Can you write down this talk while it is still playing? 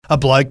A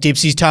bloke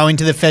dips his toe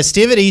into the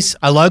festivities,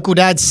 a local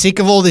dad sick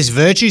of all this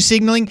virtue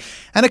signalling,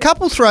 and a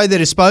couple throw their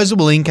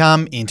disposable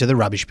income into the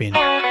rubbish bin.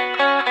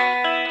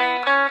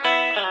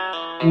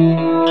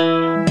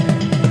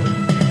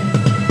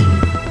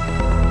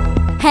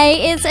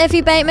 Hey, it's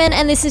Effie Bateman,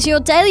 and this is your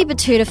Daily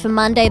Batuta for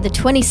Monday, the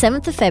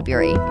 27th of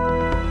February.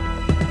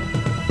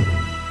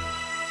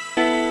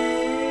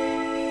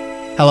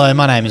 Hello,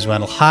 my name is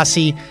Wendell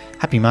Hussey.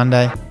 Happy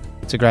Monday.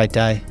 It's a great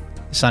day.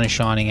 The sun is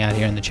shining out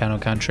here in the Channel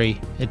Country.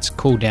 It's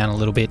cooled down a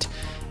little bit.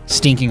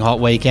 Stinking hot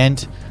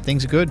weekend.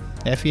 Things are good.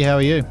 Effie, how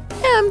are you?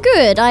 Yeah, I'm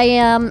good. I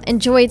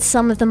enjoyed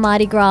some of the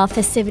Mardi Gras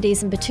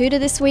festivities in Batuta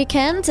this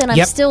weekend, and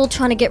I'm still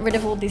trying to get rid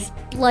of all this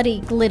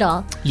bloody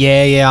glitter.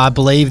 Yeah, I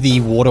believe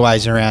the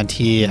waterways around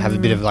here have a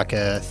bit of like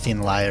a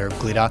thin layer of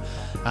glitter.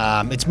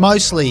 It's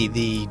mostly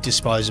the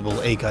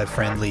disposable,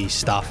 eco-friendly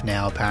stuff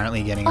now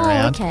apparently getting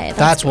around. Okay,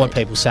 that's what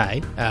people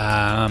say.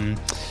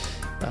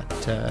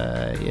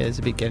 There's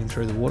a bit getting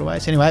through the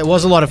waterways. Anyway, it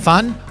was a lot of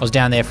fun. I was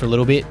down there for a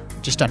little bit.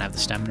 Just don't have the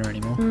stamina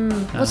anymore.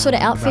 What sort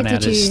of outfit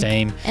did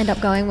you end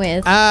up going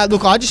with?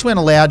 Look, I just went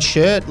a loud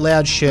shirt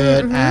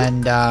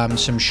and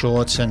some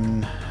shorts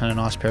and a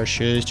nice pair of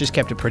shoes. Just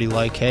kept it pretty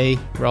low-key,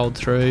 rolled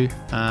through.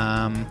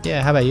 How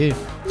about you?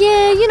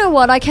 Yeah, you know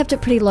what? I kept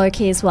it pretty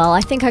low-key as well.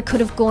 I think I could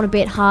have gone a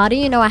bit harder.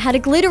 You know, I had a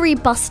glittery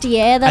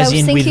bustier that I was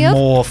thinking of.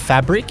 With more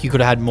fabric? You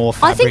could have had more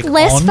fabric. I think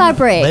less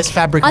fabric. Less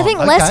fabric I think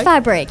less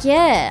fabric,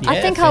 yeah. I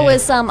think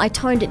fair. I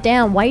toned it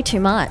down way too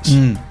much.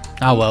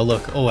 Oh, well,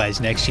 look, always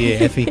next year,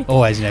 Effie.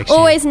 Always next year.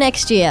 Always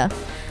next year.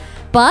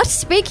 But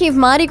speaking of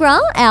Mardi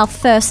Gras, our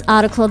first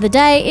article of the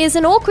day is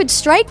an awkward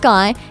straight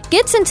guy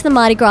gets into the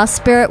Mardi Gras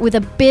spirit with a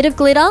bit of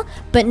glitter,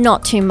 but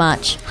not too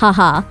much.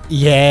 Haha.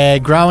 Yeah,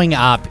 growing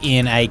up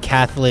in a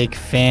Catholic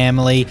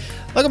family,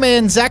 local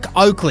man Zach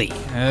Oakley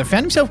found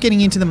himself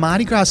getting into the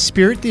Mardi Gras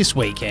spirit this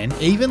weekend,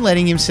 even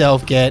letting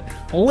himself get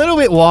a little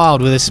bit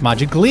wild with a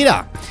smudge of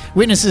glitter.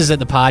 Witnesses at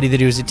the party that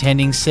he was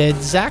attending said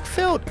Zach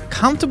felt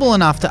comfortable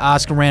enough to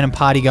ask a random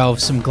partygoer for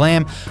some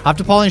glam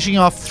after polishing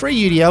off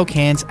 3 UDL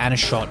cans and a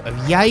shot of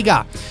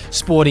Jaeger,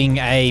 sporting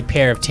a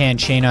pair of tan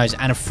chinos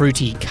and a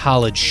fruity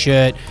coloured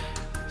shirt.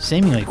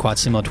 Seemingly quite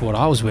similar to what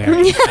I was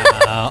wearing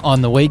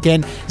on the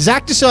weekend.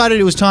 Zach decided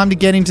it was time to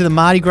get into the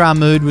Mardi Gras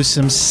mood with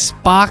some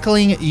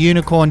sparkling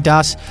unicorn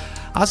dust,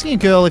 asking a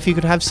girl if he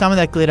could have some of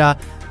that glitter,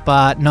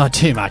 but not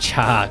too much,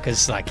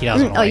 because he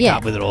doesn't want to wake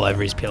up with it all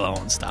over his pillow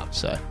and stuff.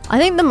 So I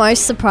think the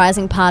most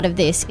surprising part of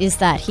this is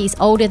that he's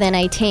older than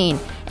 18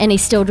 and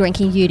he's still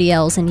drinking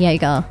UDLs and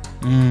Jaeger.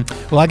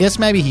 Well, I guess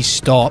maybe he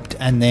stopped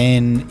and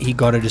then he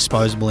got a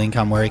disposable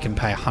income where he can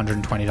pay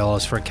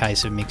 $120 for a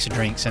case of mixer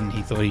drinks, and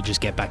he thought he'd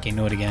just get back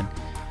into it again.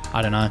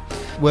 I don't know.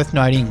 Worth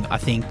noting, I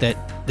think, that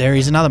there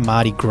is another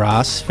Mardi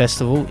Gras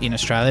festival in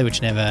Australia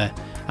which never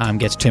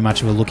gets too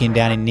much of a look in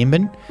down in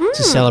Nimbin. It's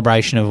a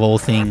celebration of all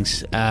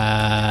things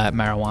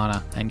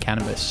marijuana and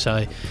cannabis.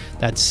 So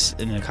that's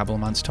in a couple of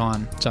months'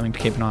 time. Something to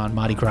keep an eye on,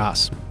 Mardi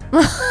Gras.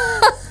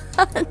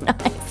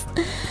 Nice.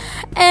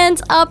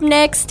 And up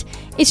next,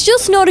 it's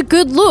just not a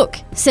good look,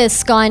 says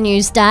Sky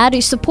News dad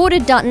who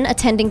supported Dutton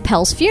attending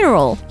Pell's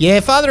funeral. Yeah,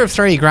 father of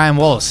 3, Graham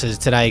Wallace, has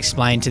today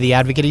explained to The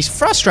Advocate his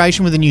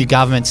frustration with the new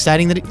government,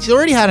 stating that he's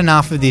already had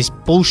enough of this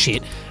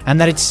bullshit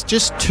and that it's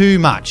just too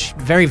much.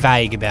 Very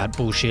vague about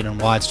bullshit and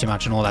why it's too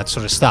much and all that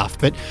sort of stuff.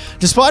 But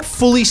despite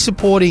fully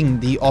supporting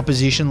the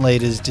opposition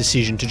leader's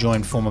decision to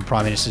join former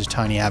Prime Ministers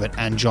Tony Abbott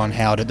and John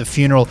Howard at the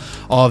funeral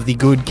of the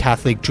good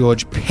Catholic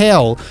George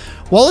Pell,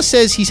 Wallace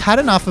says he's had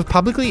enough of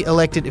publicly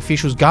elected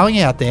officials going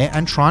out there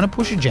and trying to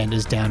push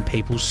agendas down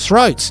people's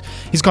throats.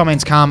 His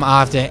comments come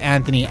after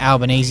Anthony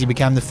Albanese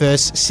became the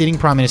first sitting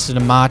Prime Minister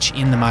to march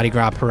in the Mardi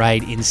Gras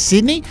parade in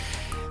Sydney.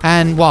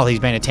 And while he's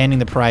been attending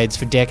the parades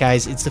for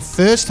decades, it's the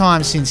first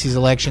time since his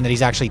election that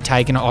he's actually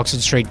taken to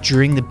Oxford Street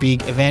during the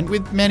big event,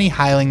 with many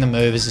hailing the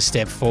move as a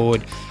step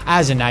forward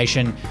as a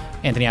nation.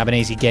 Anthony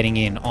Albanese getting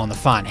in on the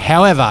fun.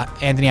 However,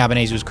 Anthony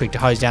Albanese was quick to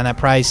hose down that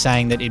praise,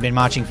 saying that he'd been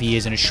marching for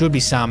years and it should be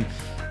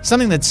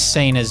something that's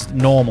seen as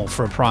normal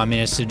for a Prime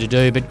Minister to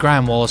do, but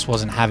Graham Wallace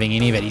wasn't having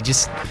any of it.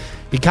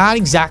 He can't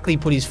exactly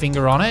put his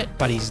finger on it,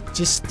 but he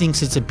just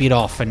thinks it's a bit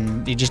off,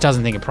 and he just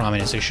doesn't think a Prime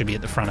Minister should be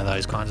at the front of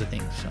those kinds of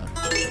things. So.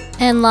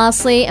 And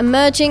lastly,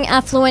 emerging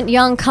affluent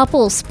young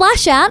couples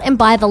splash out and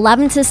buy the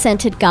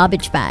lavender-scented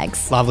garbage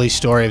bags. Lovely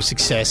story of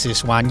success,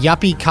 this one.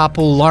 Yuppie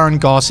couple Lauren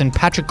Goss and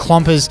Patrick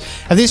Klompers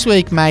have this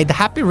week made the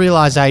happy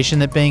realisation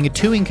that being a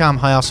 2-income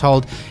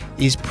household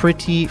is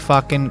pretty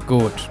fucking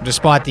good.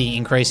 Despite the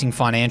increasing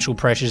financial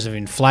pressures of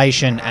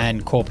inflation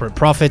and corporate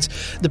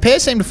profits, the pair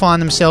seem to find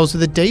themselves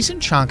with a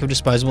decent chunk of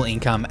disposable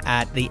income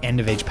at the end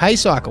of each pay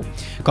cycle.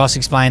 Goss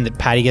explained that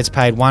Patty gets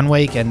paid one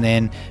week and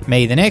then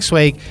me the next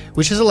week,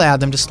 which has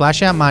allowed them to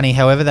slash out money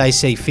however they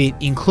see fit,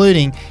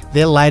 including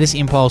their latest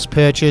impulse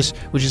purchase,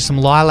 which is some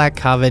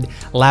lilac-covered,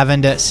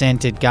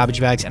 lavender-scented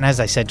garbage bags. And as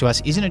they said to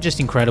us, isn't it just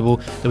incredible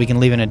that we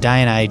can live in a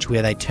day and age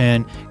where they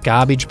turn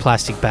garbage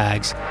plastic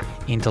bags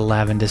into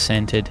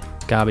lavender-scented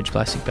garbage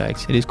plastic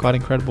bags? It is quite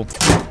incredible.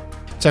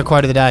 So,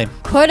 quote of the day.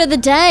 Quote of the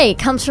day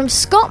comes from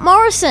Scott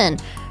Morrison,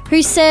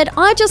 who said,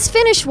 I just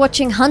finished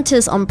watching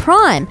Hunters on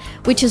Prime,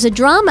 which is a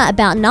drama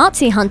about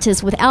Nazi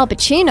hunters with Al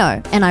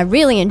Pacino, and I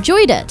really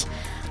enjoyed it.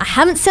 I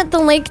haven't sent the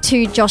link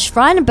to Josh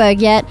Frydenberg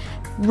yet.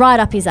 Right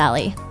up his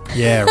alley.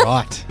 Yeah,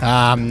 right.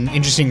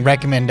 Interesting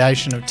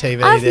recommendation of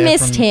TV I've there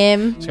missed from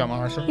him. Scott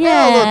Morrison.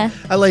 Yeah. Well,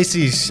 look, at least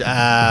he's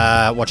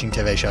watching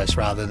TV shows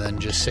rather than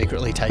just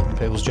secretly taking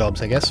people's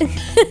jobs, I guess.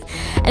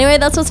 Anyway,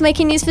 that's what's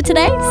making news for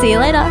today. See you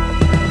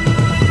later.